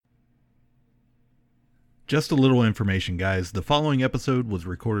Just a little information, guys. The following episode was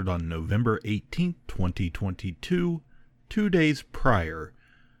recorded on November 18th, 2022, 2 days prior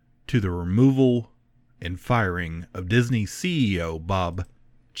to the removal and firing of Disney CEO Bob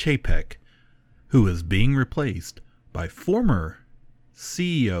Chapek, who is being replaced by former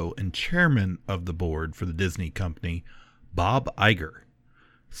CEO and chairman of the board for the Disney company, Bob Iger.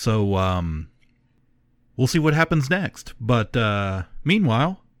 So, we'll see what happens next. But,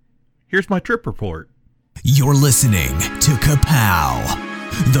 meanwhile, here's my trip report. You're listening to Kapow,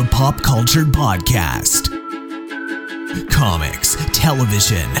 the pop culture podcast. Comics,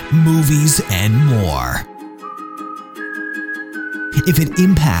 television, movies, and more. If it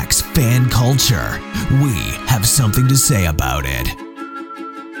impacts fan culture, we have something to say about it.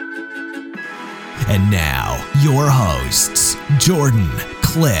 And now, your hosts, Jordan,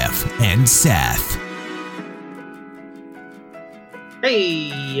 Cliff, and Seth.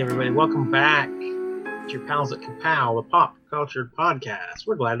 Hey, everybody, welcome back to your pals at Kapow, the pop culture podcast.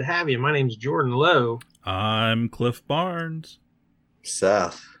 We're glad to have you. My name's Jordan Lowe. I'm Cliff Barnes.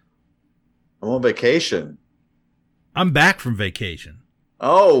 Seth. I'm on vacation. I'm back from vacation.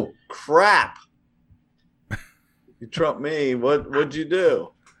 Oh, crap. You trumped me. What'd you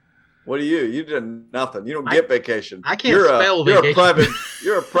do? What do you? You did nothing. You don't get vacation. I can't spell vacation.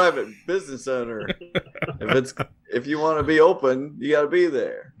 You're a private business owner. If you want to be open, you got to be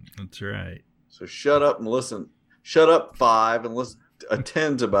there. That's right. So shut up and listen. Shut up, 5, and listen. A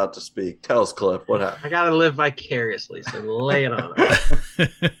 10's about to speak. Tell us, Cliff, what happened? I got to live vicariously, so lay it on us.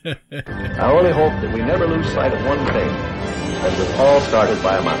 I only hope that we never lose sight of one thing, that was all started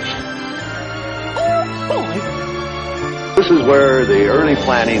by a mouse. This is where the early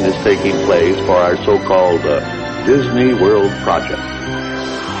planning is taking place for our so-called Disney World project.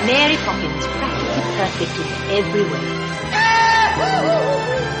 Mary Poppins, practically perfect in every way.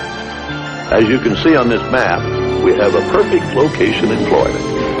 As you can see on this map, we have a perfect location in Florida.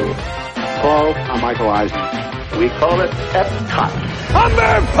 Hello, I'm Michael Eisner. We call it Epcot. I'm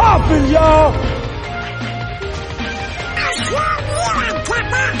Mary Poppins, y'all!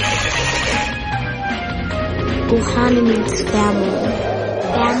 Ohana means family.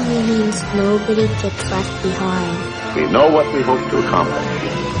 Family means nobody gets left behind. We know what we hope to accomplish.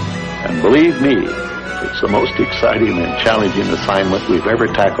 And believe me, it's the most exciting and challenging assignment we've ever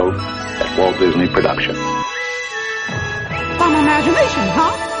tackled at Walt Disney Productions. Fun imagination,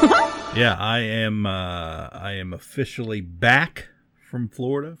 huh? Yeah, I am officially back from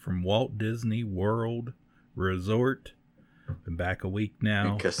Florida, from Walt Disney World Resort. Been back a week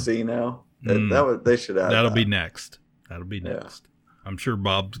now. Casino. They should add That'll that. be next. That'll be next. I'm sure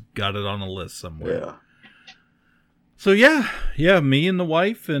Bob's got it on a list somewhere. Yeah. So yeah, me and the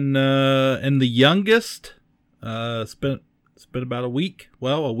wife and the youngest spent about a week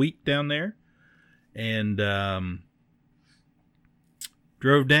down there, and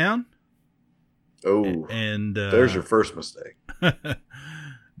drove down. Oh, and there's your first mistake.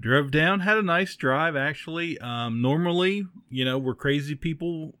 Drove down, had a nice drive actually. Normally, we're crazy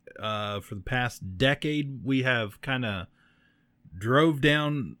people. For the past decade, we have kind of drove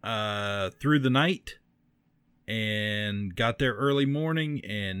down through the night and got there early morning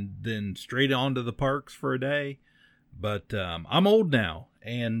and then straight on to the parks for a day. But I'm old now,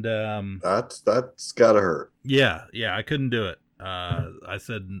 and that's gotta hurt. Yeah, I couldn't do it. I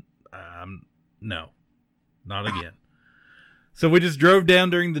said, no, not again. So we just drove down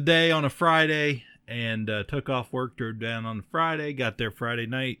during the day on a Friday and took off work, drove down on Friday, got there Friday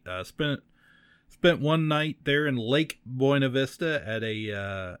night, spent one night there in Lake Buena Vista at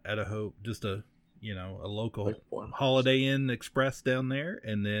a local Holiday Inn Express down there,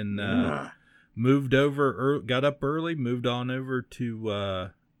 and then moved over, got up early, moved on over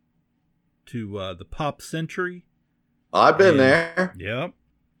to the Pop Century. I've been there. Yep.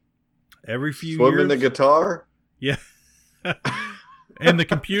 Every few Swimming years. the guitar. Yeah. And the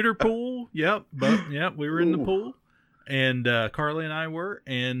computer pool. Yep. But we were in the pool, and Carly and I were,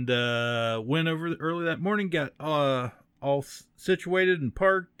 and went over early that morning, got all situated and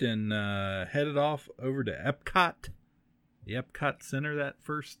parked, and headed off over to Epcot, the Epcot Center that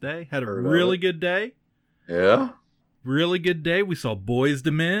first day. Had a really good day. Yeah. Really good day. We saw Boyz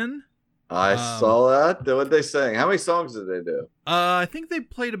II Men. I saw that. What they sang? How many songs did they do? I think they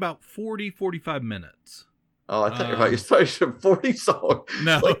played about 45 minutes. Oh, I thought you said 40 songs.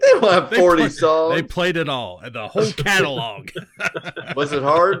 No. Like they don't have 40 songs. They played it all, the whole catalog. Was it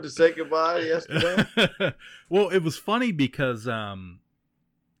hard to say goodbye yesterday? Well, it was funny because their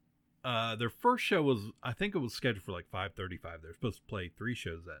first show was, I think it was scheduled for like 5:35. They were supposed to play 3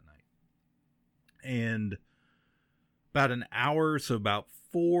 shows that night. And about an hour, so about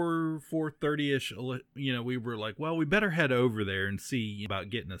 4:30ish, we were like, well, we better head over there and see about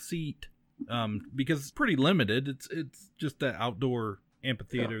getting a seat, because it's pretty limited. It's just the outdoor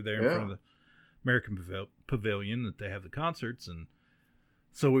amphitheater there in front of the American Pavilion that they have the concerts. And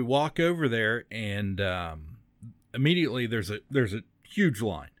so we walk over there, and immediately there's a huge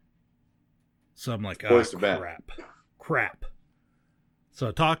line. So I'm like, oh, crap. So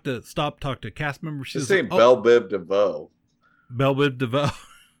I talked to cast members. She's like, Belle Biv DeVoe. Belle Biv DeVoe.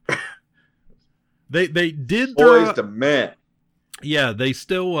 They did Boys to Men. Yeah, they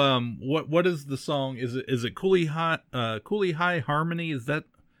still what is the song? Is it Cooley High Harmony? Is that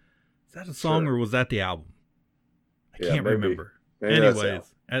a song, or was that the album? I can't remember. Maybe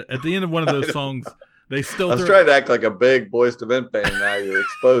anyways, at the end of one of those songs, they still. I was trying to act like a big Boys to Men fan. Now you're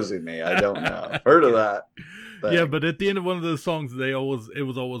exposing me. I don't know. I've heard of that. Yeah, but at the end of one of those songs, it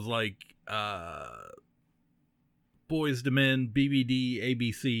was always like Boys to Men, BBD,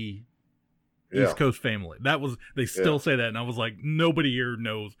 ABC, East Coast Family. They still say that, and I was like, nobody here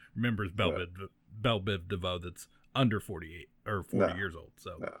remembers Belle Biv DeVoe that's under 48 or 40 years old.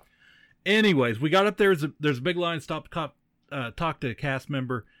 So, anyways, we got up there. There's a big line. Talk to a cast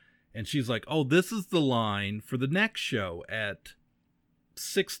member, and she's like, "Oh, this is the line for the next show at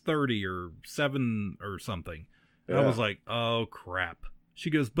 6:30 or 7 or something." And I was like, "Oh crap!" She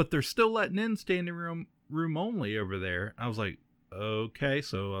goes, "But they're still letting in standing room only over there." I was like, "Okay."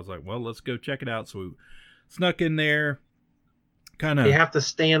 So I was like, "Well, let's go check it out." So we snuck in there. Kind of. Do you have to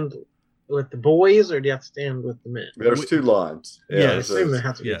stand with the boys, or do you have to stand with the men? There's two lines. Yeah, I assume there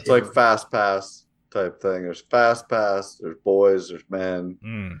has to be it's like Fast Pass type thing. There's Fast Pass. There's boys. There's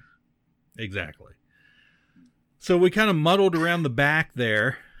men. Exactly. So we kind of muddled around the back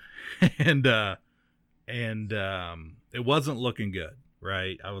there, and it wasn't looking good,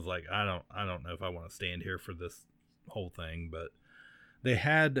 right? I was like, I don't know if I want to stand here for this whole thing, but they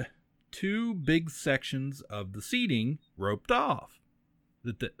had two big sections of the seating roped off.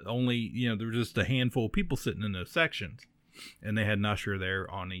 That only, there were just a handful of people sitting in those sections, and they had an usher there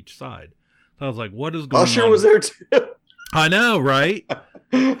on each side. So I was like, what is going on? Usher was there too. I know, right?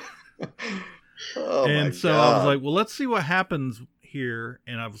 Oh, and so I was like, well, let's see what happens here.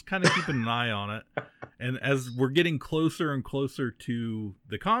 And I was kind of keeping an eye on it. And as we're getting closer and closer to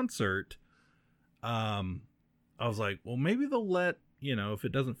the concert, I was like, well, maybe they'll let, if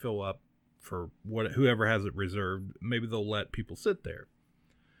it doesn't fill up for whoever has it reserved, maybe they'll let people sit there.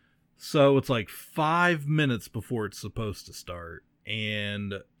 So it's like 5 minutes before it's supposed to start.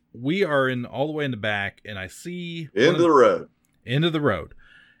 And we are all the way in the back, and I see End of the road.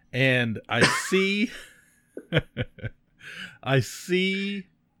 And I see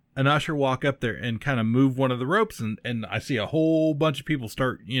an usher walk up there and kind of move one of the ropes, and I see a whole bunch of people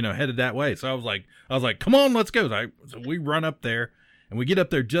start, headed that way. So I was like, come on, let's go. So we run up there, and we get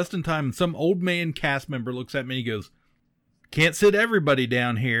up there just in time, and some old man cast member looks at me and he goes, "Can't sit everybody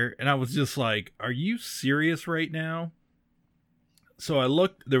down here." And I was just like, are you serious right now? So I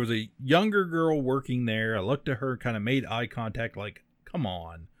looked, there was a younger girl working there. I looked at her, kind of made eye contact, like, come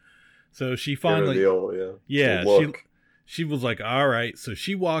on. So she finally, she was like, all right. So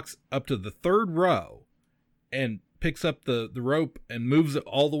she walks up to the third row and picks up the rope and moves it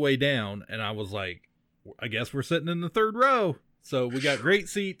all the way down. And I was like, I guess we're sitting in the third row. So we got great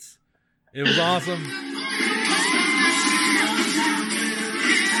seats. It was awesome.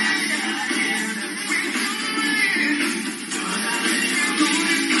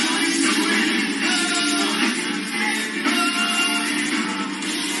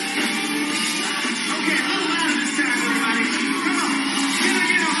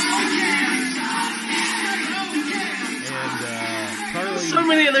 So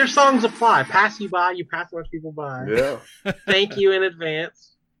many of their songs apply. Pass you by, you pass a bunch of people by. Yeah. Thank you in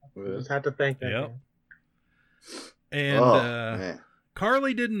advance. Just have to thank them. Yep. And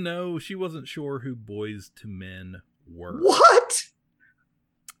Carly didn't know. She wasn't sure who Boys to Men were. What?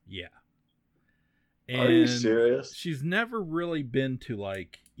 Yeah. And are you serious? She's never really been to,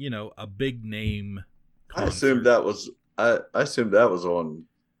 like, a big name concert. I assumed that was on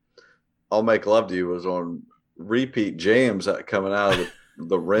I'll Make Love to You was on repeat jams coming out of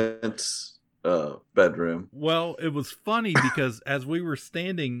the Rent's bedroom. Well, it was funny because as we were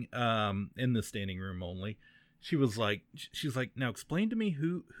standing in the standing room only, she's like, now explain to me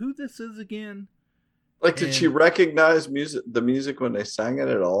who this is again. Like, did she recognize the music when they sang it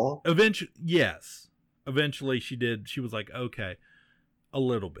at all? Eventually, yes. Eventually she did. She was like, okay, a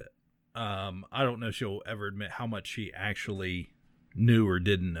little bit. I don't know if she'll ever admit how much she actually knew or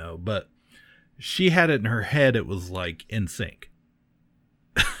didn't know, but she had it in her head. It was like NSYNC.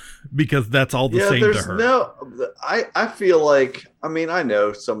 because that's all the same to her. I feel like, I mean, I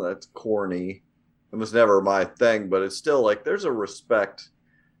know some of that's corny. It was never my thing, but it's still like there's a respect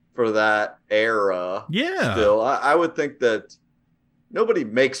for that era. Yeah. Still, I would think that nobody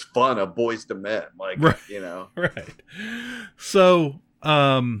makes fun of Boyz II Men, like, right. Right. So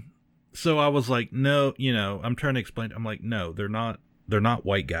I was like, no, I'm trying to explain. I'm like, no, they're not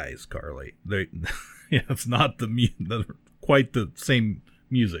white guys, Carly. It's not quite the same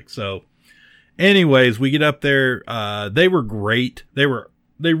music. So anyways, we get up there. They were great. They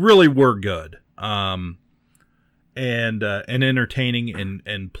really were good. And entertaining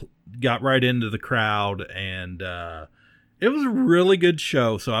and got right into the crowd. And, it was a really good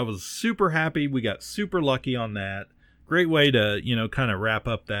show. So I was super happy. We got super lucky on that. Great way to, kind of wrap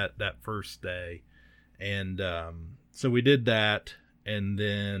up that first day. And, so we did that. And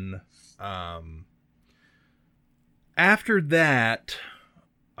then, after that,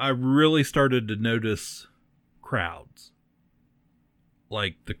 I really started to notice crowds.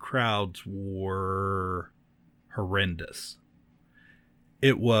 Like, the crowds were horrendous.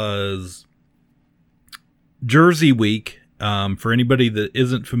 It was Jersey Week. For anybody that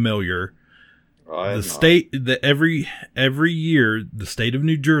isn't familiar, every year, the state of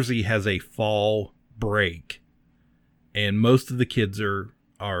New Jersey has a fall break, and most of the kids are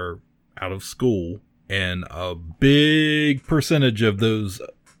out of school, and a big percentage of those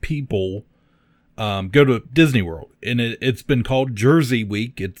people go to Disney World, and it's been called Jersey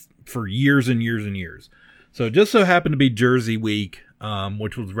Week. It's for years and years and years. So it just so happened to be Jersey Week,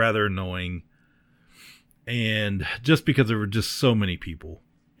 which was rather annoying. And just because there were just so many people.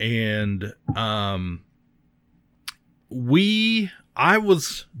 And I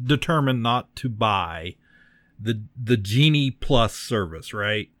was determined not to buy the Genie Plus service,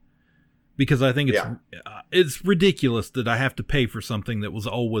 right? Because I think it's ridiculous that I have to pay for something that was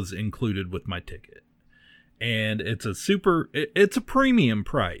always included with my ticket. And it's a premium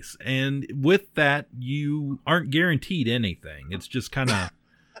price. And with that, you aren't guaranteed anything. It's just kind of...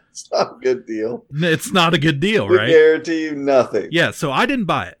 It's not a good deal. It's not a good deal, right? We guarantee you nothing. Yeah, so I didn't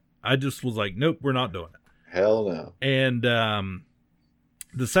buy it. I just was like, nope, we're not doing it. Hell no. And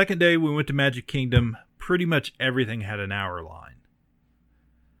the second day we went to Magic Kingdom, pretty much everything had an hour line.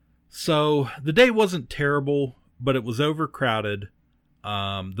 So the day wasn't terrible, but it was overcrowded.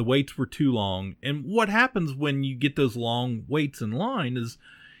 The waits were too long. And what happens when you get those long waits in line is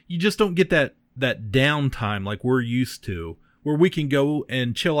you just don't get that downtime like we're used to, where we can go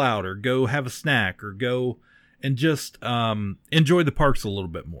and chill out or go have a snack or go and just enjoy the parks a little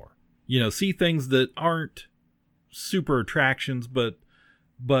bit more. See things that aren't super attractions, but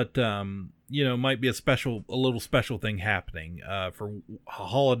might be a little special thing happening for a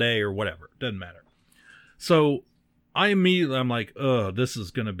holiday or whatever. Doesn't matter. So I'm like, oh, this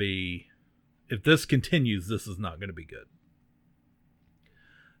is going to be, if this continues, this is not going to be good.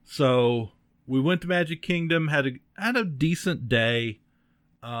 So we went to Magic Kingdom, had a decent day,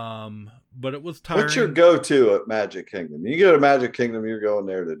 but it was tiring. What's your go-to at Magic Kingdom? You go to Magic Kingdom, you're going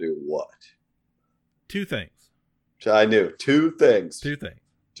there to do what? Two things. I knew. Two things. Two things.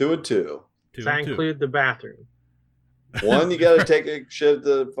 2 and 2. Does that include the bathroom? One, you got to take a shit at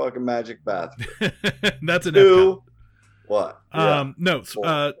the fucking Magic bathroom. That's an 2. What? No.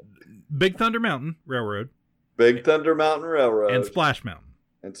 Big Thunder Mountain Railroad. Big Thunder Mountain Railroad. And Splash Mountain.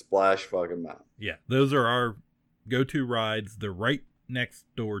 And Splash fucking Mountain. Yeah, those are our go-to rides. They're right next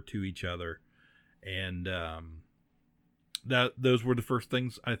door to each other, and those were the first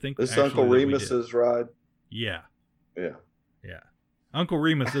things I think. This Uncle Remus's ride. Yeah. Yeah. Yeah. Uncle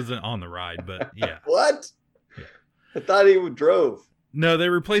Remus isn't on the ride, but yeah. What? Yeah. I thought he drove. No, they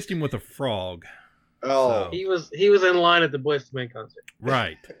replaced him with a frog. Oh, so. He was in line at the Boyz II Men concert.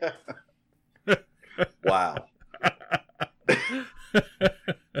 Right. Wow.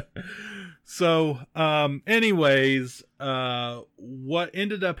 So, anyways, what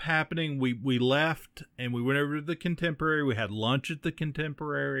ended up happening, we left and we went over to the Contemporary. We had lunch at the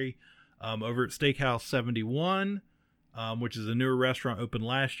Contemporary, over at Steakhouse 71, which is a newer restaurant opened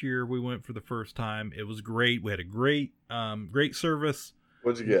last year. We went for the first time. It was great. We had a great service.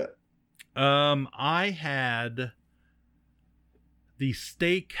 What'd you get? I had the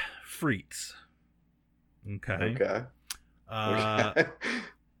steak frites. Okay.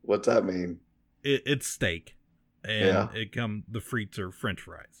 What's that mean? It's steak, and the frites are French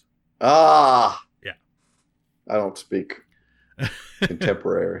fries. Ah, yeah. I don't speak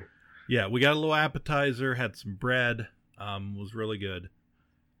contemporary. Yeah, we got a little appetizer, had some bread, was really good,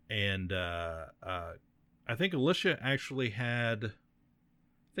 and I think Alicia actually had,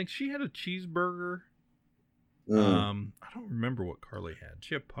 she had a cheeseburger. I don't remember what Carly had.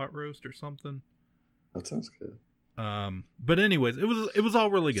 She had pot roast or something. That sounds good. But anyways, it was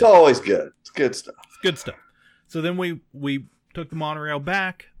all really good. It's always good. It's good stuff. It's good stuff. So then we took the monorail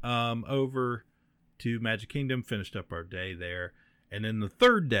back over to Magic Kingdom, finished up our day there, and then the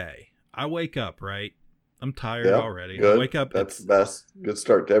third day, I wake up, right? I'm tired already. Good. I wake up. That's the best. Good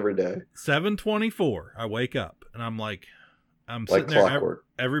start to every day. 7:24. I wake up and I'm like, I'm Like sitting there. clockwork.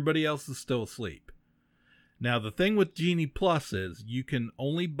 Everybody else is still asleep. Now the thing with Genie Plus is you can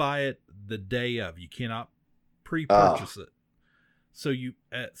only buy it the day of. You cannot pre-purchase it. So you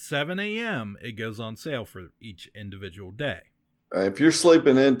at 7 a.m. it goes on sale for each individual day. If you're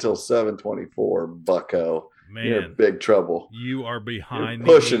sleeping in till 7:24, bucko, you're in big trouble. You are behind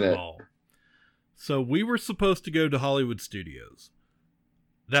You're pushing the it. ball. So we were supposed to go to Hollywood Studios.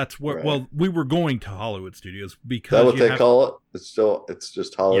 That's what. Right. Well, we were going to Hollywood Studios Is because that what they call it? It's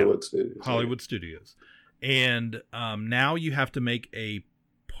just Hollywood Studios. Hollywood Studios, and now you have to make a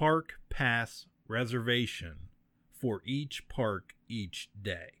park pass reservation for each park each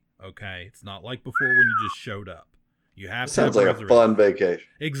day. Okay, it's not like before when you just showed up. You have to Sounds have like a fun vacation.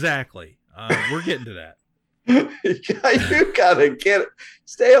 Exactly. We're getting to that. You gotta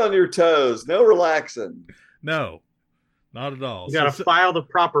stay on your toes. No relaxing. No, not at all. You got to file the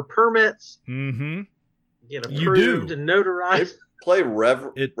proper permits. Mm-hmm. Get You approved do. and They notarized. play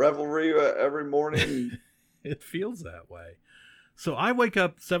Revelry every morning. It feels that way. So I wake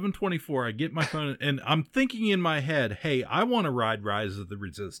up 7:24. I get my phone, and I'm thinking in my head, "Hey, I want to ride Rise of the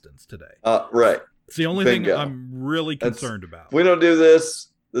Resistance today." Right. It's the only Bingo. thing I'm really concerned about. If we don't do this,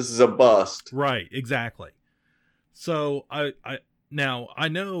 this is a bust. Right, exactly. So I now I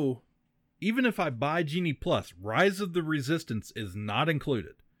know even if I buy Genie Plus, Rise of the Resistance is not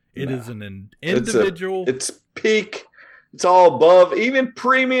included. It is an individual. It's peak. It's all above. Even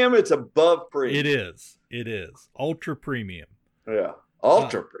premium, it's above premium. It is ultra premium. Yeah,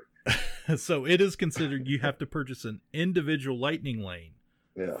 ultra premium. So it is considered. You have to purchase an individual lightning lane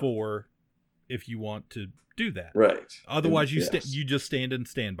for if you want to do that. Right. Otherwise, you just stand in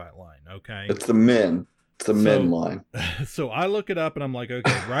standby line. Okay. It's the men. It's the men line. So I look it up and I'm like,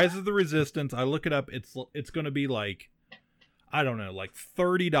 okay, Rise of the Resistance. I look it up. It's going to be like, I don't know, like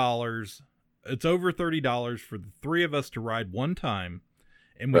 $30. It's over $30 for the three of us to ride one time,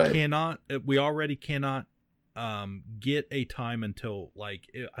 and we already cannot get a time until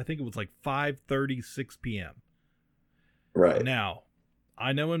I think it was like 5:36 p.m. Right. Now,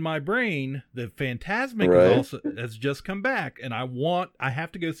 I know in my brain that Fantasmic has just come back, and I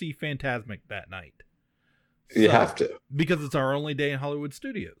have to go see Fantasmic that night. You have to, because it's our only day in Hollywood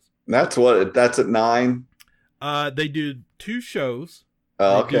Studios. That's at 9. They do 2 shows.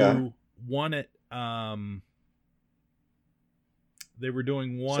 Oh, They okay. do one at they were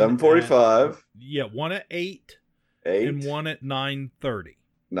doing one 7:45. One at 8 8 and one at 9:30.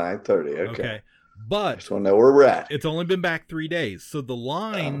 9:30. Okay. But Just want to know where we're at. it's only been back 3 days, so the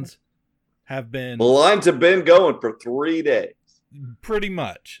lines have been The lines have been going for 3 days. pretty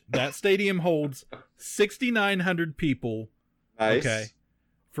much. That stadium holds 6,900 people. Nice. Okay,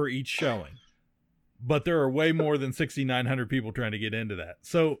 for each showing. But there are way more than 6,900 people trying to get into that.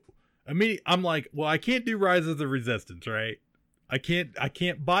 So I'm like, well, I can't do Rise of the Resistance, right? I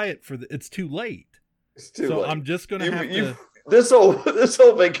can't buy it it's too late. It's too So late. I'm just gonna have to. This whole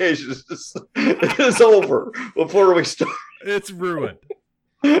vacation is over before we start. It's ruined.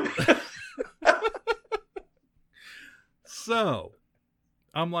 So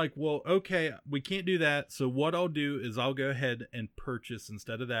I'm like, well, okay, we can't do that. So what I'll do is I'll go ahead and purchase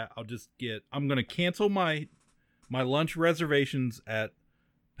instead of that. I'm going to cancel my lunch reservations at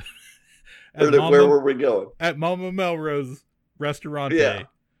Where were we going? At Mama Melrose Restaurante. Yeah.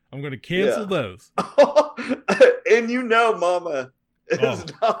 I'm going to cancel those. And Mama is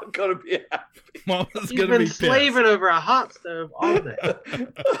not going to be happy. Mama's You've going to been be pissed. slaving over a hot stove all day.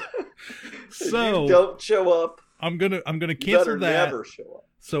 So you don't show up. I'm gonna You cancel better that. never show up.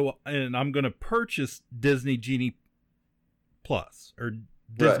 So, and I'm gonna purchase Disney Genie Plus or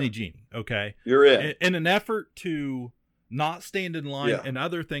Disney Genie. Okay, You're in. In an effort to not stand in line and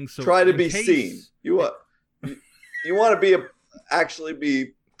other things. So try to in be case- seen. You want to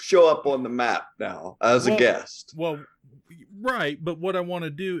actually show up on the map now as a guest. Well, right, but what I want to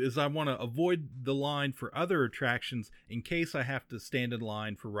do is I want to avoid the line for other attractions in case I have to stand in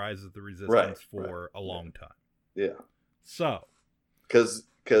line for Rise of the Resistance for a long time. Yeah. So, because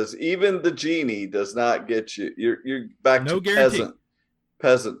even the genie does not get you. You're back No to guarantee.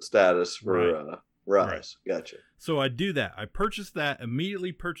 peasant status for Rise. Right. Gotcha. So I do that. I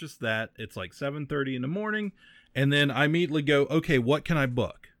immediately purchase that. It's like 7:30 in the morning. And then I immediately go, okay, what can I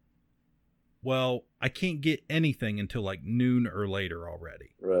book? well, I can't get anything until like noon or later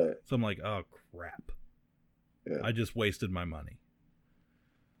already. Right. So I'm like, oh crap. Yeah. I just wasted my money.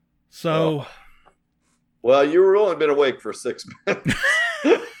 So. Well, you were only been awake for 6 minutes.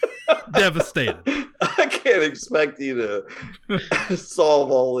 Devastated. I can't expect you to solve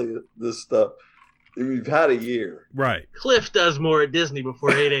all this stuff. You've had a year. Right. Cliff does more at Disney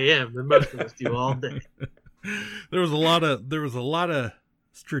before 8 a.m. than most of us do all day. There was a lot of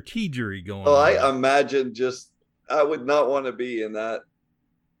strategery going Oh, on. I imagine I would not want to be in that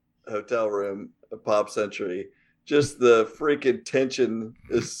hotel room at Pop Century. Just the freaking tension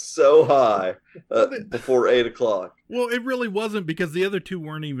is so high before 8 o'clock. Well, it really wasn't because the other two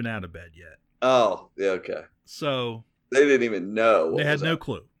weren't even out of bed yet. Oh, yeah, okay. So they didn't even know. They had no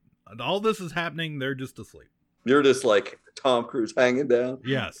clue. All this is happening. They're just asleep. You're just like Tom Cruise hanging down.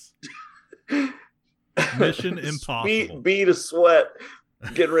 Yes. Mission impossible. Bead of sweat,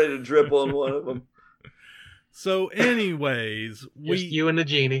 getting ready to drip on one of them. So, anyways, just you and the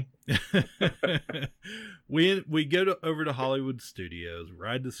genie. we go over to Hollywood Studios,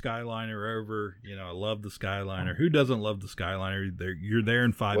 ride the Skyliner over. You know, I love the Skyliner. Who doesn't love the Skyliner? You're there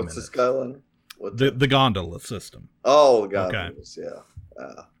in 5 minutes. What's the Skyliner? The gondola system. Oh, the gondolas, okay.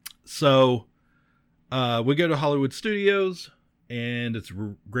 Yeah. So, we go to Hollywood Studios, and it's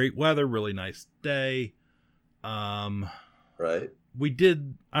great weather, really nice day. Right. We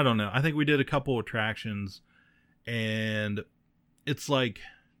did, I don't know, I think we did a couple attractions, and it's like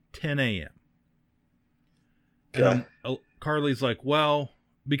 10 a.m. Okay. And Carly's like, well,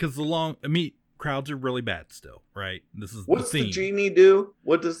 because crowds are really bad still, right? This is What's the the genie do?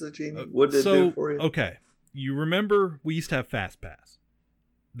 What does the genie? What did it do for you? Okay, you remember we used to have Fast Pass.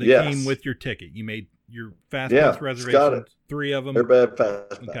 They came with your ticket. You made your Fast Pass reservations. Got it. 3 of them. They're bad Fast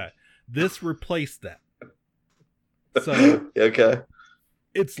Pass. Okay, this replaced that. So okay,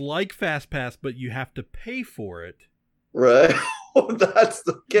 it's like Fast Pass, but you have to pay for it. Right. Well, that's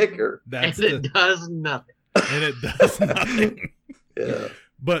the kicker. It does nothing. And it does nothing. Yeah.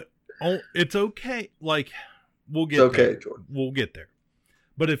 But it's okay. Like, we'll get there. Jordan. We'll get there.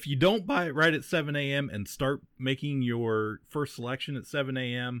 But if you don't buy it right at 7 a.m. and start making your first selection at 7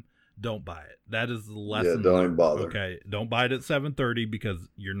 a.m., don't buy it. That is the lesson. Yeah, don't even bother. Okay. Don't buy it at 7:30 because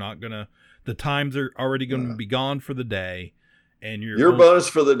you're not going to, the times are already going to be gone for the day. And your bonus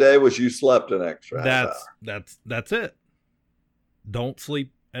for the day was you slept an extra half hour. That's it. Don't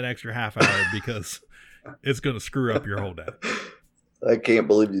sleep an extra half hour because it's going to screw up your whole day. I can't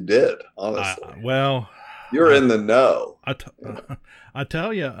believe you did, honestly. You're in the know. I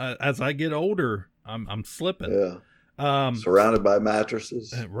tell you, as I get older, I'm slipping. Yeah. Surrounded by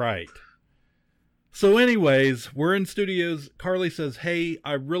mattresses. Right. So anyways, we're in studios. Carly says, hey,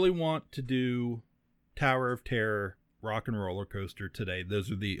 I really want to do Tower of Terror Rock and Roller Coaster today. Those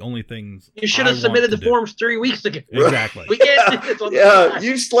are the only things you should have submitted the forms 3 weeks ago. Exactly. We can't do this on the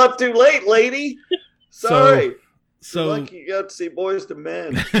you slept too late, lady. Sorry. So lucky you got to see Boys to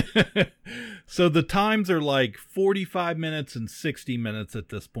Men. So the times are like 45 minutes and 60 minutes at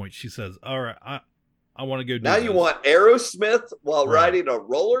this point. She says, all right, I want to go do now this. You want Aerosmith while riding a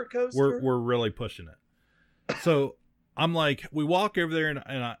roller coaster? We're really pushing it. So I'm like, we walk over there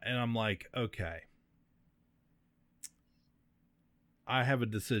and I'm like, okay, I have a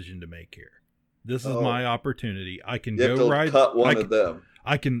decision to make here. This is my opportunity. I can go ride. Cut one of them.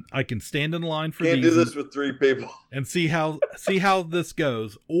 I can stand in line for Can't these. do this with 3 people and see how this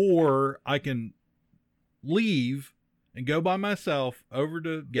goes, or I can leave and go by myself over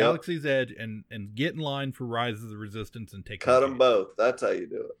to Galaxy's Edge and get in line for Rise of the Resistance and take. Cut them both. That's how you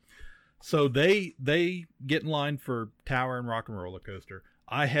do it. So they get in line for Tower and Rock and Roller Coaster.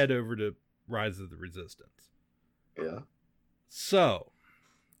 I head over to Rise of the Resistance. Yeah. So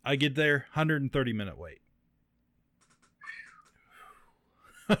I get there, 130-minute wait.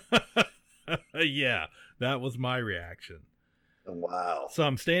 Yeah, that was my reaction. Wow. So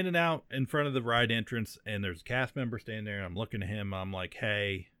I'm standing out in front of the ride entrance, and there's a cast member standing there, and I'm looking at him. I'm like,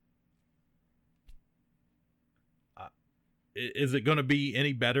 hey, is it going to be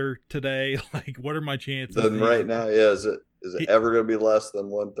any better today? Like, what are my chances? Then right now, yeah. Is it ever going to be less than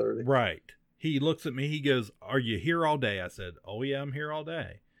 130? Right. He looks at me. He goes, are you here all day? I said, oh, yeah, I'm here all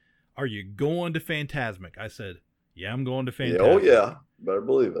day. Are you going to Fantasmic? I said, yeah, I'm going to Fantasmic. Yeah, oh, yeah. Better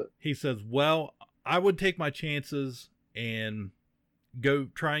believe it. He says, well, I would take my chances and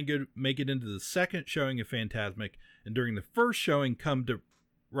try and make it into the second showing of Fantasmic, and during the first showing come to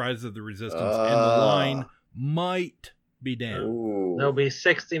Rise of the Resistance, and the line might be down. Ooh. There'll be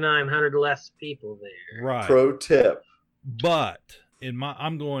 6,900 less people there. Right. Pro tip. But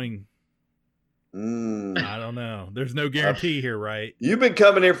I'm going, I don't know. There's no guarantee here, right? You've been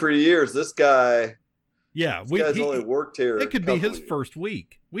coming here for years. This guy. Yeah, this guy's only worked here. It could be his first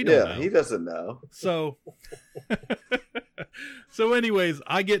week. We don't know. He doesn't know. So, so anyways,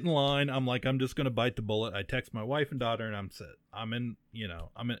 I get in line. I'm like, I'm just going to bite the bullet. I text my wife and daughter, and I'm set.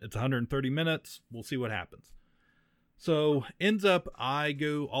 It's 130 minutes. We'll see what happens. So ends up, I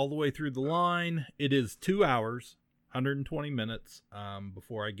go all the way through the line. It is 2 hours, 120 minutes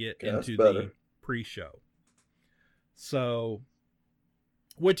before I get into the pre-show. So,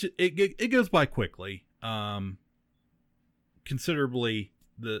 which it goes by quickly. Considerably.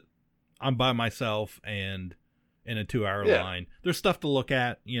 I'm by myself and in a 2 hour line. There's stuff to look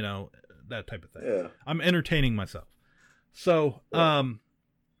at, that type of thing. Yeah. I'm entertaining myself. So,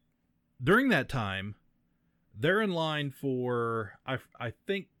 during that time, they're in line for, I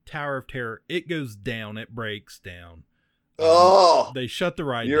think, Tower of Terror. It goes down. It breaks down. They shut the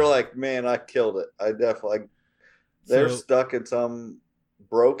ride You're down. like, man, I killed it. They're stuck in some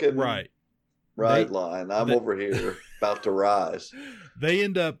broken ride line. I'm over here about to rise. They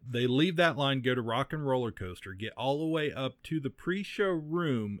leave that line, go to Rock and Roller Coaster, get all the way up to the pre-show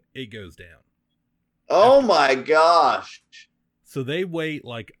room. It goes down. Oh my gosh. So they wait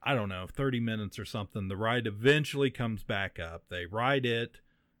 30 minutes or something. The ride eventually comes back up. They ride it,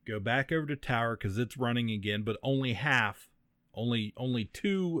 go back over to Tower because it's running again, but only half. Only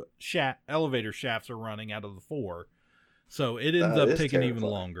two elevator shafts are running out of the 4. So it ends up taking even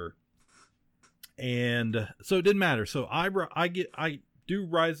longer. And so it didn't matter. So I do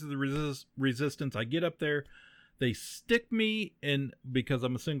Rise of the Resistance. I get up there. They stick me in because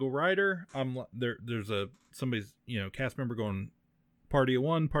I'm a single rider. There's somebody's cast member going party of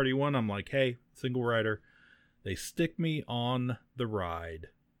one. I'm like, hey, single rider. They stick me on the ride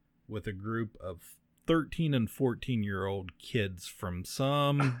with a group of 13 and 14-year-old kids from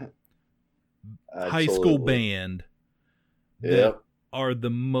some high school band that are the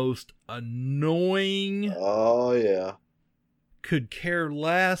most annoying. Oh yeah. Could care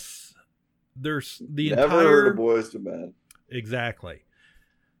less. There's the Never entire heard of Boyz II Men. Exactly.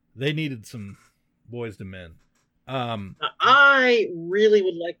 They needed some Boyz II Men. I really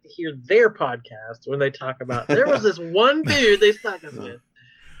would like to hear their podcast when they talk about. There was this one dude they stuck us with.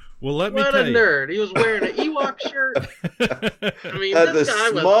 Well, let me tell you. What a nerd! He was wearing an Ewok shirt. I mean, had this guy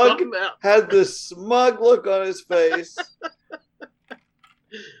was had this smug look on his face.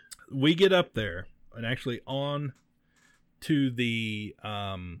 We get up there and actually on to the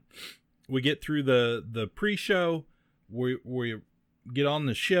we get through the pre-show. We get on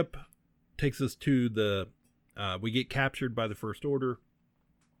the ship, takes us to the we get captured by the First Order,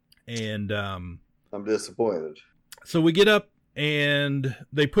 and I'm disappointed. So we get up and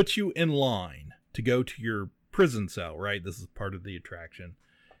they put you in line to go to your prison cell, right? This is part of the attraction.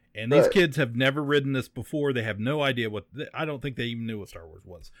 And these kids have never ridden this before. They have no idea I don't think they even knew what Star Wars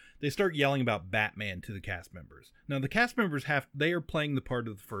was. They start yelling about Batman to the cast members. Now the cast members they are playing the part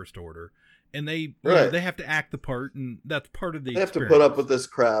of the First Order, and they have to act the part, and that's part of the experience. They have to put up with this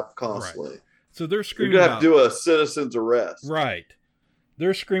crap constantly. Right. So they're screaming You're going to have to do a citizen's arrest. Right.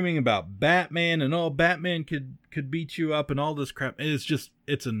 They're screaming about Batman and Batman could beat you up and all this crap. And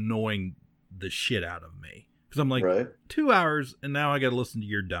it's annoying the shit out of me. Because I'm like, 2 hours and now I got to listen to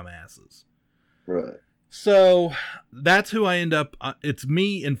your dumbasses. Right. So that's who I end up. It's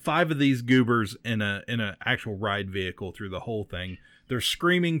me and 5 of these goobers in a actual ride vehicle through the whole thing. They're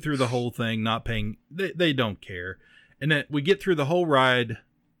screaming through the whole thing, not paying. They don't care. And then we get through the whole ride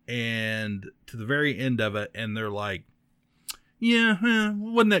and to the very end of it, and they're like, "Yeah,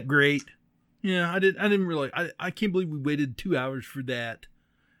 wasn't that great? Yeah, I didn't really. I can't believe we waited 2 hours for that."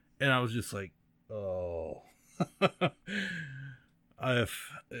 And I was just like, "Oh."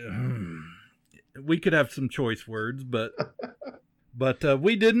 We could have some choice words, but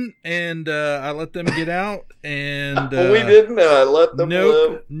we didn't, and I let them get out, and we didn't. I let them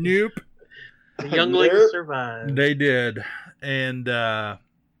live. Nope. The younglings survived. They did, and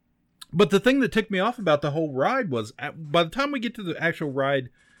but the thing that ticked me off about the whole ride was, by the time we get to the actual ride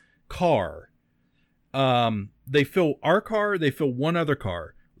car, they fill our car, they fill one other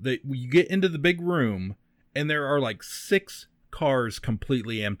car. You get into the big room, and there are like 6 cars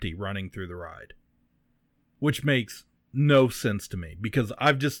completely empty running through the ride, which makes no sense to me because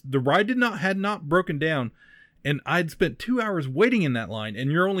the ride had not broken down, and I'd spent 2 hours waiting in that line, and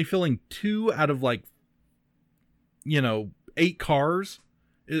you're only filling 2 out of 8 cars.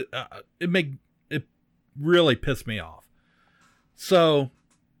 It really pissed me off. So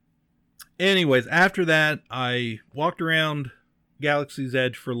anyways, after that, I walked around Galaxy's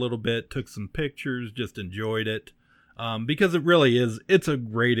Edge for a little bit, took some pictures, just enjoyed it. because it really is. It's a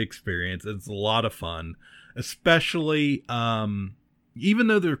great experience. It's a lot of fun, especially even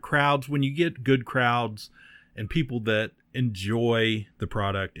though there are crowds. When you get good crowds and people that enjoy the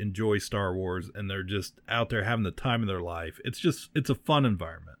product, enjoy Star Wars, and they're just out there having the time of their life, it's a fun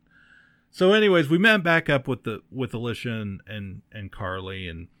environment. So anyways, we met back up with Alicia and Carly,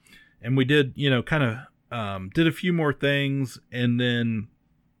 and we did, kind of did a few more things, and then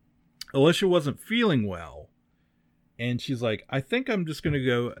Alicia wasn't feeling well, and she's like, I think I'm just going to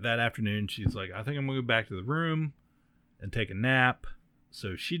go that afternoon. She's like, I think I'm going to go back to the room and take a nap.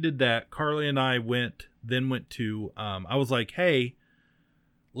 So she did that. Carly and I went to, I was like, hey,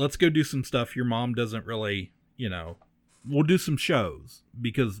 let's go do some stuff. Your mom doesn't really, we'll do some shows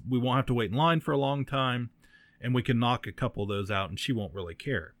because we won't have to wait in line for a long time, and we can knock a couple of those out and she won't really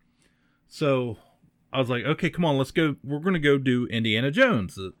care. So I was like, okay, come on, let's go. We're going to go do Indiana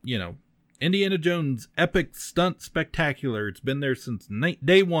Jones, Indiana Jones Epic Stunt Spectacular. It's been there since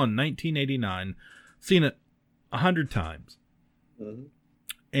day one, 1989. Seen it 100 times. Mm-hmm.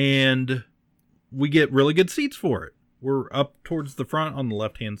 And we get really good seats for it. We're up towards the front on the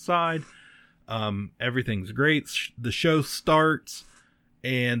left-hand side. Everything's great. The show starts,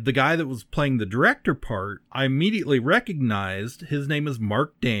 and the guy that was playing the director part, I immediately recognized. His name is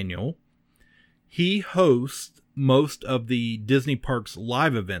Mark Daniel. He hosts most of the Disney Parks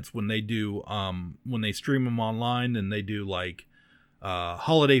live events when they do, when they stream them online, and they do like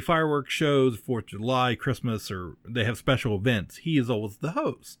holiday fireworks shows, 4th of July, Christmas, or they have special events. He is always the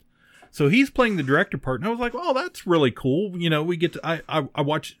host. So he's playing the director part, and I was like, oh, that's really cool. We get to, I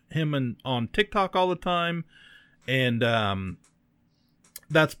watch him on TikTok all the time, and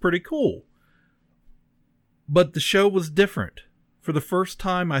that's pretty cool. But the show was different. For the first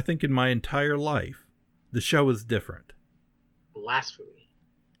time, I think, in my entire life, the show is different. Blasphemy.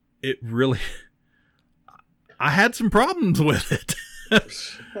 It really, I had some problems with it.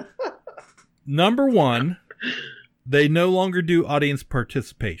 Number one, they no longer do audience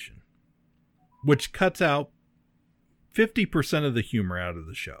participation, which cuts out 50% of the humor out of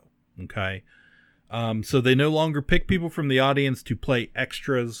the show. Okay. So they no longer pick people from the audience to play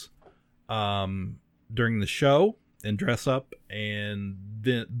extras during the show and dress up, and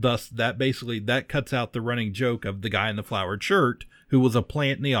thus that cuts out the running joke of the guy in the flowered shirt who was a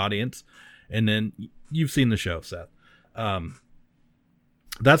plant in the audience. And then you've seen the show, Seth.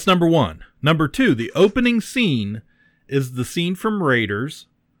 That's number one. Number two, the opening scene is the scene from Raiders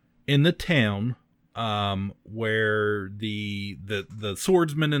in the town, where the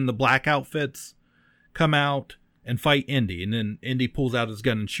swordsmen in the black outfits come out and fight Indy, and then Indy pulls out his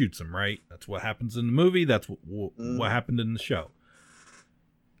gun and shoots him, right? That's what happens in the movie. That's what happened in the show.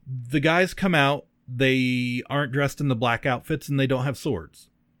 The guys come out, they aren't dressed in the black outfits, and they don't have swords.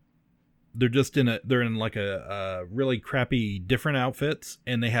 They're just they're in like a really crappy different outfits,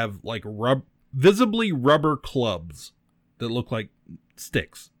 and they have like visibly rubber clubs that look like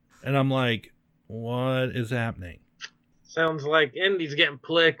sticks. And I'm like, what is happening? Sounds like Indy's getting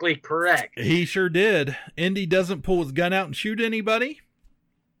politically correct. He sure did. Indy doesn't pull his gun out and shoot anybody.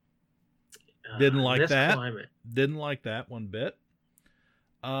 Didn't like that. Climate. Didn't like that one bit.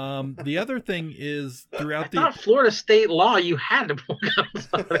 The other thing is throughout I thought Florida state law, you had to pull guns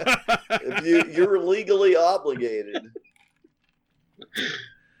out. You're legally obligated.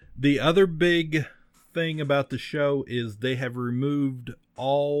 The other big thing about the show is they have removed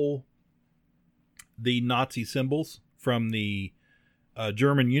all the Nazi symbols from the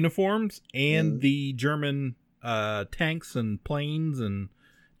German uniforms and the German tanks and planes and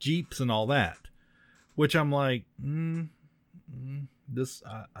jeeps and all that, which I'm like, this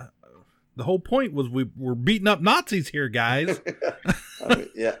the whole point was we're beating up Nazis here, guys. I mean,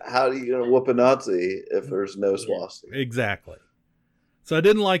 yeah, how are you gonna whoop a Nazi if there's no swastika? Exactly. So I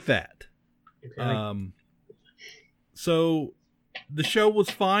didn't like that. Okay. So the show was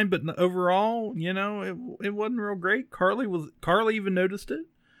fine, but overall, it wasn't real great. Carly even noticed it,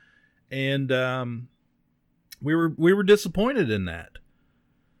 and we were disappointed in that.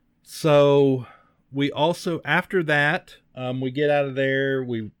 So we also, after that, we get out of there.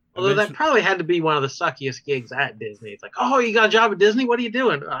 Although that probably had to be one of the suckiest gigs at Disney. It's like, oh, you got a job at Disney? What are you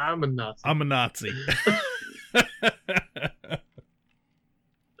doing? I'm a Nazi.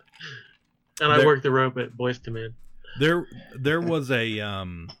 And I worked the rope at Boys to Men. There was a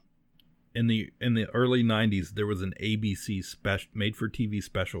in the early 90s there was an ABC made for TV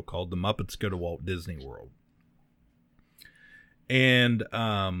special called The Muppets Go to Walt Disney World. And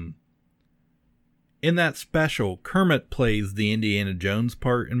in that special, Kermit plays the Indiana Jones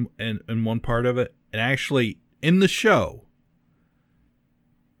part in one part of it. And actually in the show,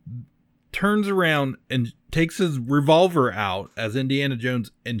 turns around and takes his revolver out as Indiana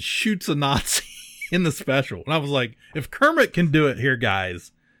Jones and shoots a Nazi in the special. And I was like, if Kermit can do it here,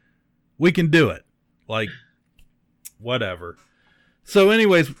 guys, we can do it. Like, whatever. So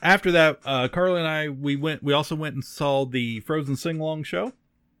anyways, after that, Carly and I, we also went and saw the Frozen Sing-Along show,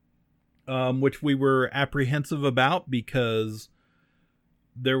 which we were apprehensive about because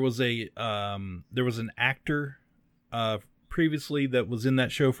there was an actor previously that was in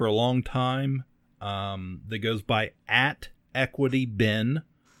that show for a long time that goes by @EquityBen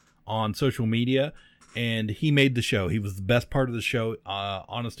on social media, and he made the show. He was the best part of the show.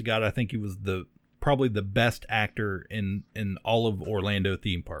 Honest to God, I think he was probably the best actor in all of Orlando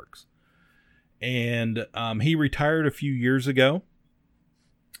theme parks. And he retired a few years ago,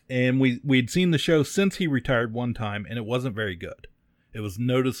 and we'd seen the show since he retired one time, and it wasn't very good. It was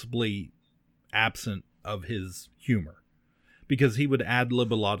noticeably absent of his humor because he would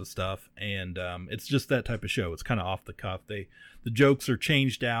ad-lib a lot of stuff, and it's just that type of show. It's kind of off the cuff. The jokes are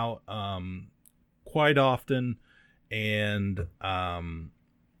changed out quite often, and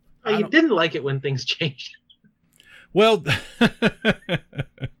you didn't like it when things changed. Well,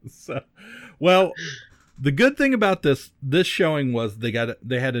 the good thing about this showing was they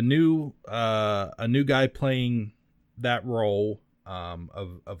had a new guy playing that role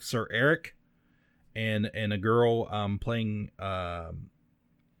of Sir Eric, and a girl playing the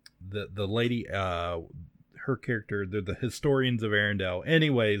lady, her character. They're the Historians of Arendelle.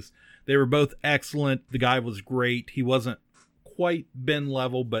 Anyways, they were both excellent. The guy was great. He wasn't quite Ben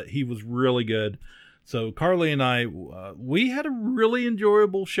level, but he was really good. So Carly and I, we had a really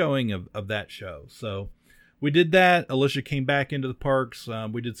enjoyable showing of that show. So we did that. Alicia came back into the parks.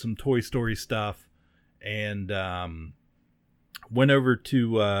 We did some Toy Story stuff, and went over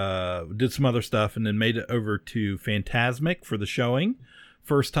to did some other stuff, and then made it over to Fantasmic for the showing.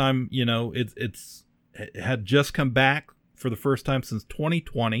 First time, it had just come back for the first time since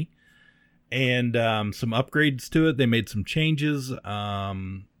 2020. And some upgrades to it. They made some changes.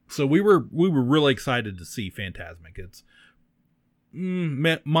 So we were really excited to see Fantasmic. It's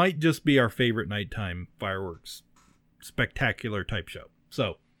might just be our favorite nighttime fireworks spectacular type show.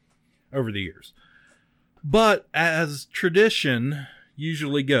 So over the years, but as tradition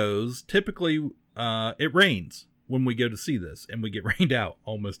usually goes, typically it rains when we go to see this, and we get rained out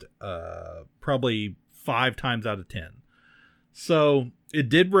almost probably 5 times out of 10. So it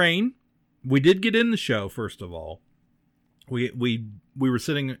did rain. We did get in the show. First of all, we were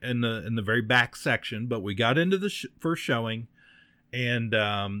sitting in the very back section, but we got into the first showing, and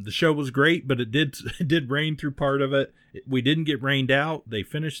the show was great. But it did rain through part of it. We didn't get rained out. They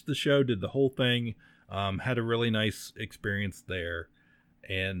finished the show, did the whole thing, had a really nice experience there,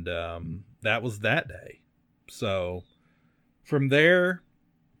 and that was that day. So from there,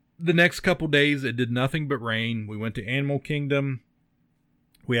 the next couple days, it did nothing but rain. We went to Animal Kingdom.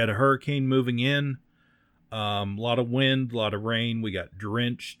 We had a hurricane moving in, a lot of wind, a lot of rain. We got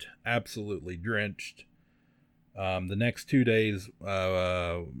drenched, absolutely drenched. The next 2 days, we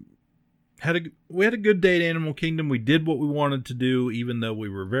had a good day at Animal Kingdom. We did what we wanted to do, even though we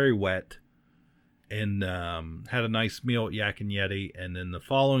were very wet, and had a nice meal at Yak and Yeti. And then the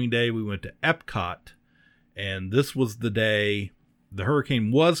following day, we went to Epcot, and this was the day the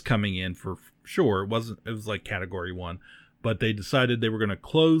hurricane was coming in for sure. It was like Category 1. But they decided they were going to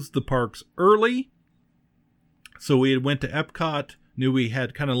close the parks early. So we went to Epcot, knew we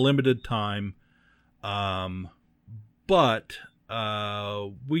had kind of limited time. But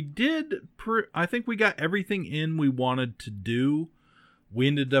we did, I think we got everything in we wanted to do. We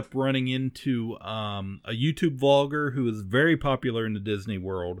ended up running into a YouTube vlogger who is very popular in the Disney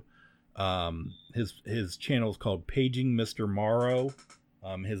world. His channel is called Paging Mr. Morrow.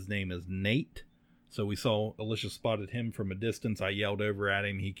 His name is Nate. So we saw, Alicia spotted him from a distance. I yelled over at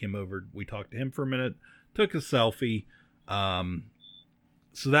him. He came over. We talked to him for a minute, took a selfie.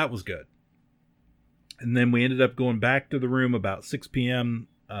 So that was good. And then we ended up going back to the room about 6 p.m.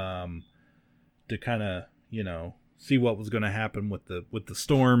 To kind of, see what was going to happen with the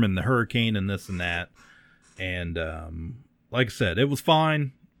storm and the hurricane and this and that. And like I said, it was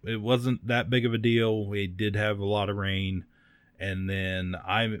fine. It wasn't that big of a deal. We did have a lot of rain. And then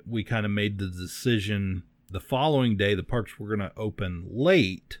we kind of made the decision the following day, the parks were going to open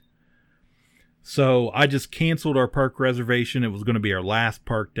late. So I just canceled our park reservation. It was going to be our last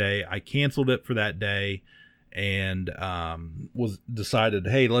park day. I canceled it for that day and decided,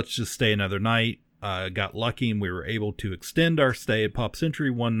 hey, let's just stay another night. Got lucky and we were able to extend our stay at Pop Century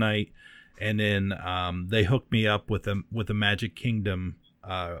one night. And then they hooked me up with a Magic Kingdom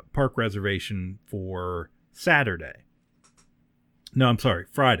park reservation for Friday.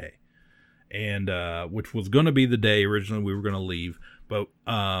 and which was going to be the day originally we were going to leave. But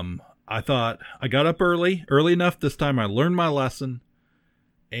I thought I got up early enough this time. I learned my lesson,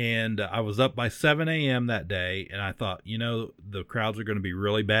 and I was up by 7 a.m. that day, and I thought, the crowds are going to be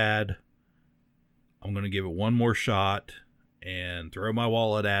really bad. I'm going to give it one more shot and throw my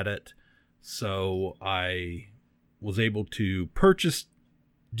wallet at it. So I was able to purchase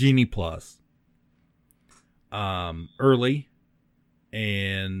Genie Plus early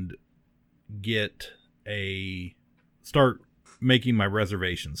and start making my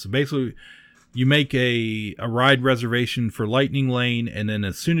reservations. So basically, you make a ride reservation for Lightning Lane, and then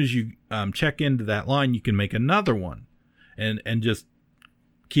as soon as you check into that line, you can make another one and just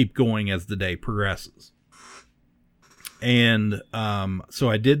keep going as the day progresses. And so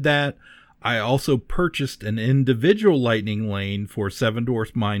I did that. I also purchased an individual Lightning Lane for Seven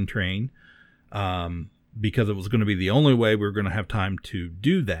Dwarfs Mine Train because it was going to be the only way we were going to have time to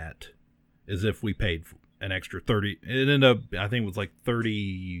do that is if we paid an extra 30. It ended up, I think it was like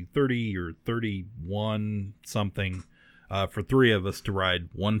 30 or 31 something for three of us to ride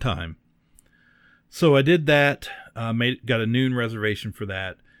one time. So I did that, got a noon reservation for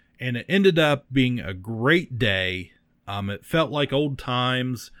that, and it ended up being a great day. It felt like old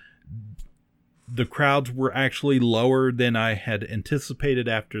times. The crowds were actually lower than I had anticipated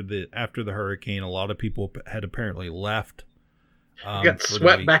after the hurricane. A lot of people had apparently left. Got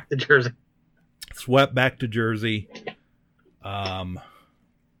swept back to Jersey. Swept back to Jersey. And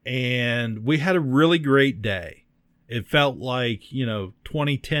we had a really great day. It felt like,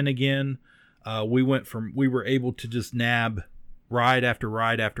 2010 again. We were able to just nab ride after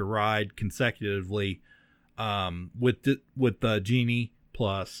ride after ride consecutively with the Genie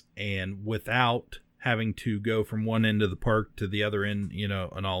Plus, and without having to go from one end of the park to the other end,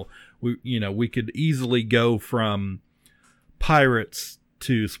 and all. We could easily go from Pirates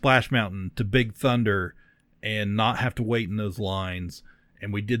to Splash Mountain to Big Thunder and not have to wait in those lines.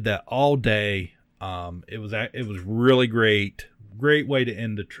 And we did that all day. It was really great way to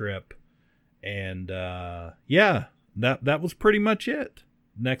end the trip. And that was pretty much it.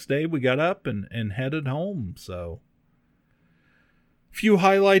 Next day we got up and headed home. So few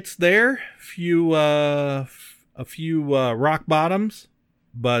highlights there, a few rock bottoms,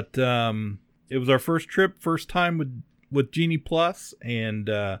 but it was our first time with Genie Plus, and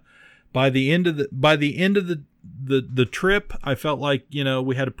by the end of the trip, I felt like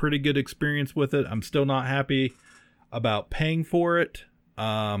we had a pretty good experience with it. I'm still not happy about paying for it.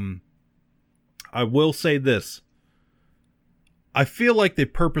 I will say this: I feel like they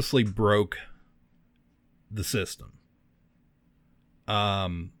purposely broke the system.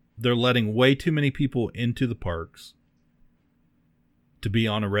 They're letting way too many people into the parks to be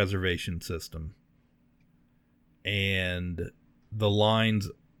on a reservation system. And the lines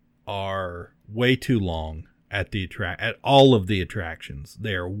are way too long at all of the attractions.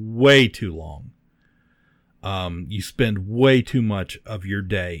 They are way too long. You spend way too much of your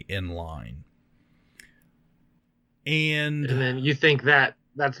day in line. And then you think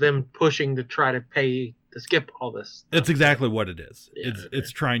that's them pushing to try to pay to skip all this. That's exactly what it is. Yeah,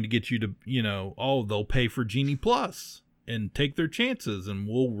 it's trying to get you to, they'll pay for Genie Plus and take their chances, and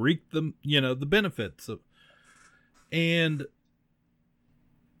we'll reap them, the benefits of. And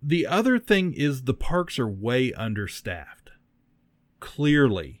the other thing is the parks are way understaffed.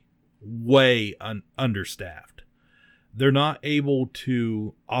 Clearly way understaffed. They're not able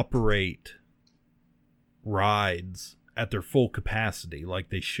to operate rides at their full capacity like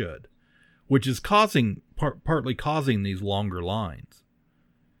they should, which is partly causing these longer lines.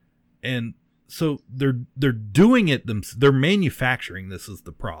 And so they're doing it they're manufacturing this is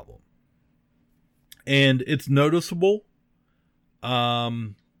the problem. And it's noticeable.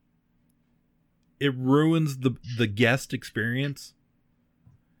 It ruins the guest experience.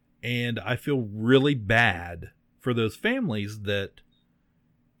 And I feel really bad for those families that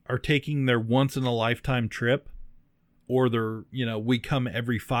are taking their once in a lifetime trip, or their, we come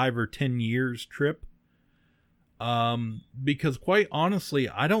every 5 or 10 years trip. Because quite honestly,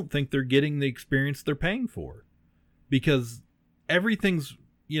 I don't think they're getting the experience they're paying for, because everything's,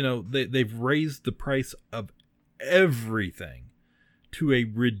 they've raised the price of everything to a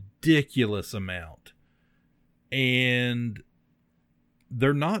ridiculous amount, and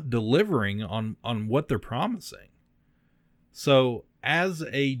they're not delivering on what they're promising. So as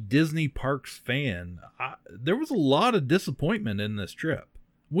a Disney Parks fan, there was a lot of disappointment in this trip.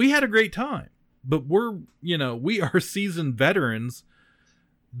 We had a great time, but we are seasoned veterans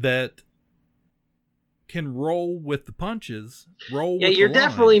that can roll with the punches. You're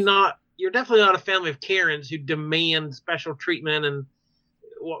definitely not a family of Karens who demand special treatment and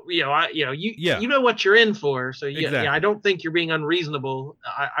well, you know what you're in for. So Exactly. I don't think you're being unreasonable.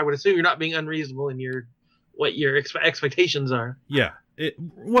 I would assume you're not being unreasonable in what your expectations are. Yeah.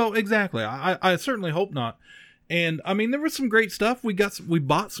 Well, exactly. I certainly hope not. And I mean, there was some great stuff. We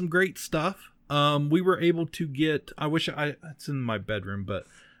bought some great stuff. We were able to get, it's in my bedroom, but,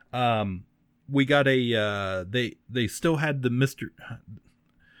 we got they still had the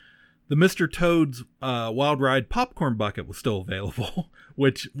Mr. Toad's, Wild Ride popcorn bucket was still available,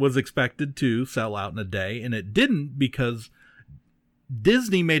 which was expected to sell out in a day. And it didn't, because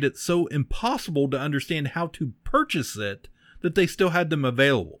Disney made it so impossible to understand how to purchase it that they still had them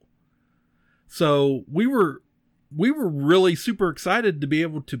available. So we were really super excited to be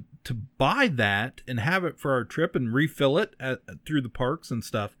able to buy that and have it for our trip and refill it through the parks and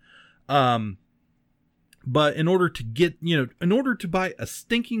stuff. But in order to buy a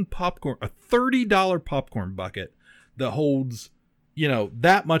stinking popcorn, a $30 popcorn bucket that holds,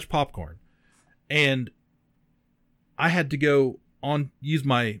 that much popcorn, and I had to go use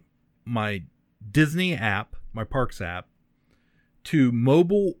my Disney app, my Parks app, to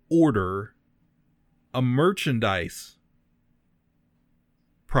mobile order a merchandise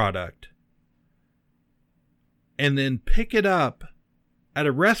product and then pick it up at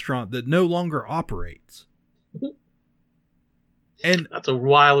a restaurant that no longer operates. And that's a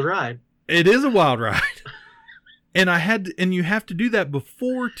wild ride. It is a wild ride. And you have to do that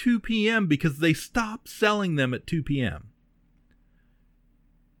before 2 p.m. because they stop selling them at 2 p.m.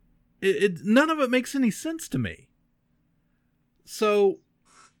 None of it makes any sense to me. So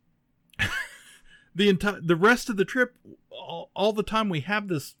the rest of the trip, all the time we have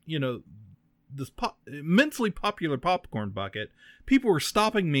this, this immensely popular popcorn bucket, people were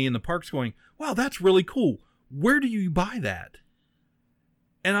stopping me in the parks going, wow, that's really cool. Where do you buy that?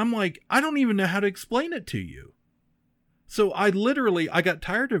 And I'm like, I don't even know how to explain it to you. So I got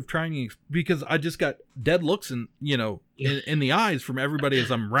tired of trying, because I just got dead looks in the eyes from everybody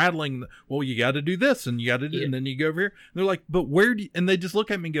as I'm rattling. Well, you got to do this and you got to do, and then you go over here. And they're like, but where do you, and they just look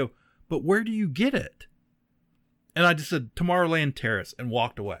at me and go, but where do you get it? And I just said, Tomorrowland Terrace, and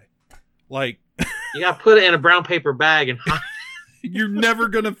walked away. Like, you got to put it in a brown paper bag and you're never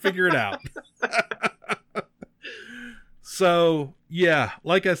going to figure it out. So, yeah,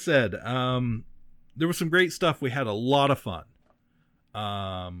 like I said, there was some great stuff. We had a lot of fun.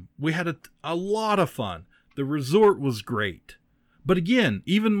 We had a lot of fun. The resort was great. But again,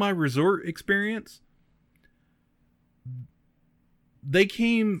 even my resort experience,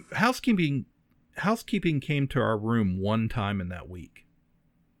 housekeeping came to our room one time in that week.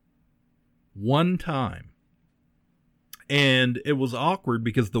 One time. And it was awkward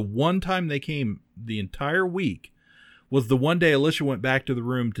because the one time they came the entire week was the one day Alicia went back to the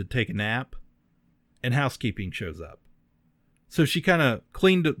room to take a nap, and housekeeping shows up. So she kind of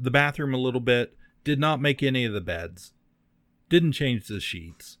cleaned the bathroom a little bit, did not make any of the beds, didn't change the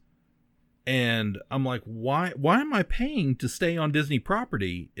sheets. And I'm like, why am I paying to stay on Disney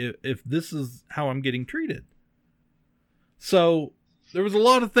property if this is how I'm getting treated? So there was a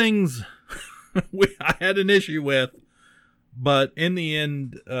lot of things I had an issue with, but in the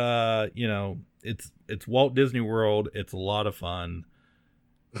end, it's Walt Disney World. It's a lot of fun.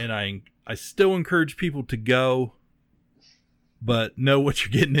 And I still encourage people to go, but know what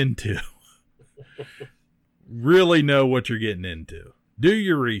you're getting into. Really know what you're getting into. Do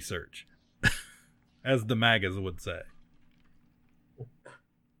your research, as the magas would say.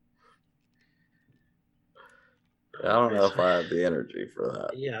 I don't know if I have the energy for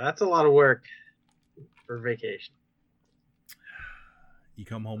that. Yeah, that's a lot of work for vacation. You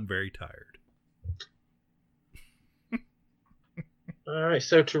come home very tired. All right,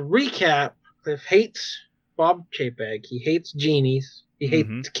 so to recap, Cliff hates Bob Chapek. He hates genies. He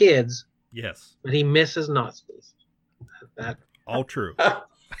hates kids. Yes. But he misses Nazis. That all true.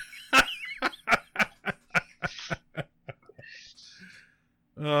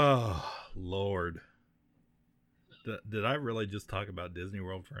 Oh, Lord. Did I really just talk about Disney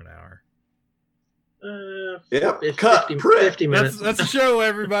World for an hour? Yep. 50 minutes. That's a show,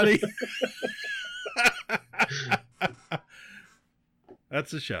 everybody.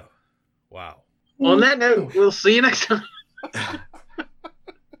 That's a show. Wow. On that note, we'll see you next time.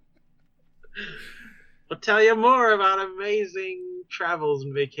 We'll tell you more about amazing travels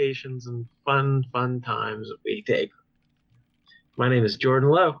and vacations and fun times that we take. My name is Jordan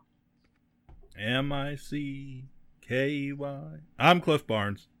Lowe. Mickey. I'm Cliff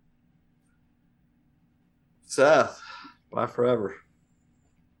Barnes. Seth. Bye forever.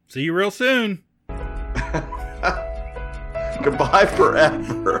 See you real soon. Goodbye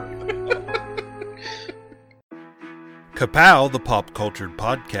forever. Kapow, the Pop Cultured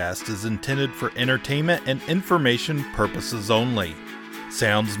Podcast, is intended for entertainment and information purposes only.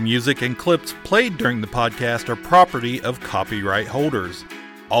 Sounds, music, and clips played during the podcast are property of copyright holders.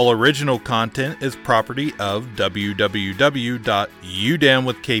 All original content is property of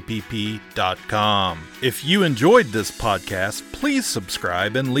www.udownwithkpp.com. If you enjoyed this podcast, please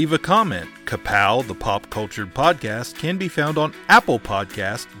subscribe and leave a comment. Kapow, the Pop Cultured Podcast, can be found on Apple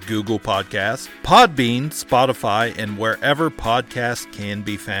Podcasts, Google Podcasts, Podbean, Spotify, and wherever podcasts can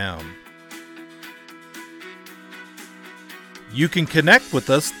be found. You can connect with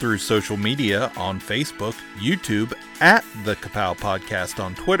us through social media on Facebook, YouTube, at The Kapow Podcast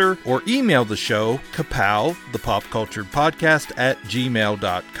on Twitter, or email the show, Kapow, the Pop Cultured Podcast,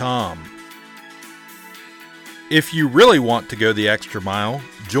 @gmail.com. If you really want to go the extra mile,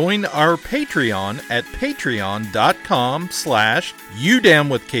 join our Patreon at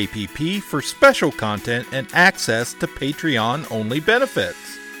patreon.com/udownwithkpp for special content and access to Patreon-only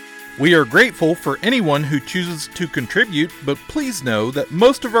benefits. We are grateful for anyone who chooses to contribute, but please know that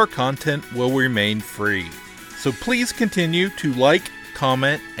most of our content will remain free. So please continue to like,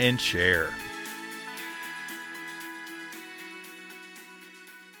 comment, and share.